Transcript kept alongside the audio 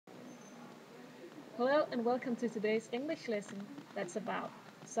Hello and welcome to today's English lesson that's about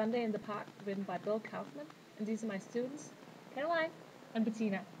Sunday in the Park, written by Bel Kaufmann, and these are my students, Caroline and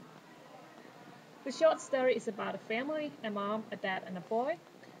Bettina. The short story is about a family, a mom, a dad and a boy.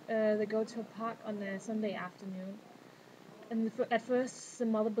 They go to a park on a Sunday afternoon. And at first the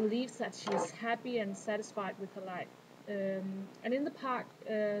mother believes that she is happy and satisfied with her life. And in the park,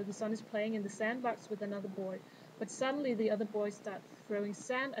 the son is playing in the sandbox with another boy, but suddenly the other boy starts throwing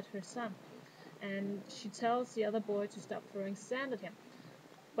sand at her son. And she tells the other boy to stop throwing sand at him.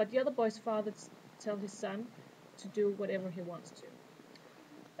 But the other boy's father tells his son to do whatever he wants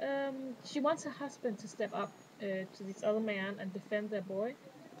to. She wants her husband to step up to this other man and defend their boy,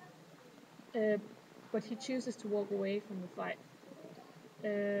 but he chooses to walk away from the fight.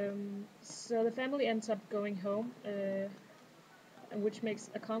 So the family ends up going home, which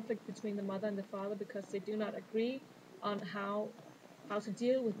makes a conflict between the mother and the father because they do not agree on how to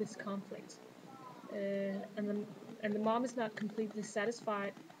deal with this conflict. And the mom is not completely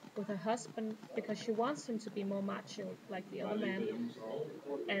satisfied with her husband because she wants him to be more macho like the other man,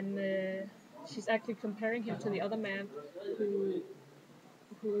 and she's actually comparing him to the other man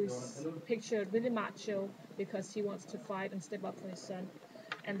who's pictured really macho because he wants to fight and step up for his son,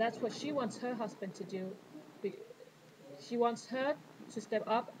 and that's what she wants her husband to do. She wants her to step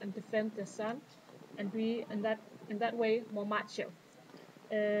up and defend their son and be in that way more macho.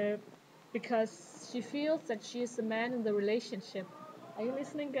 Because she feels that she is the man in the relationship. Are you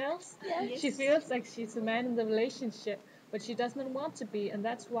listening, girls? Yes. She feels like she's the man in the relationship, but she does not want to be, and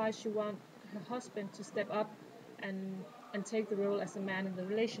that's why she wants her husband to step up and take the role as a man in the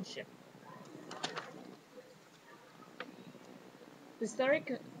relationship. The story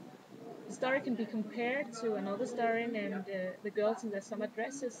can be compared to another story named The Girls in Their Summer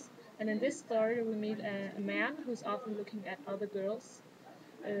Dresses, and in this story we meet a man who's often looking at other girls,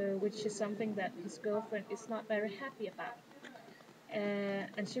 which is something that his girlfriend is not very happy about.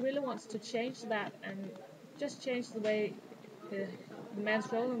 And she really wants to change that and just change the way the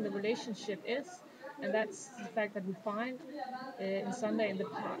man's role in the relationship is. And that's the fact that we find in Sunday in the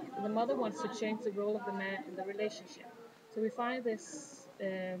Park. The mother wants to change the role of the man in the relationship. So we find this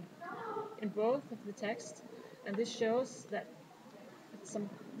in both of the text, and this shows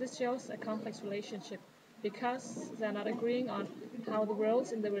a complex relationship because they're not agreeing on how the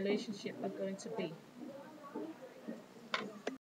roles in the relationship are going to be.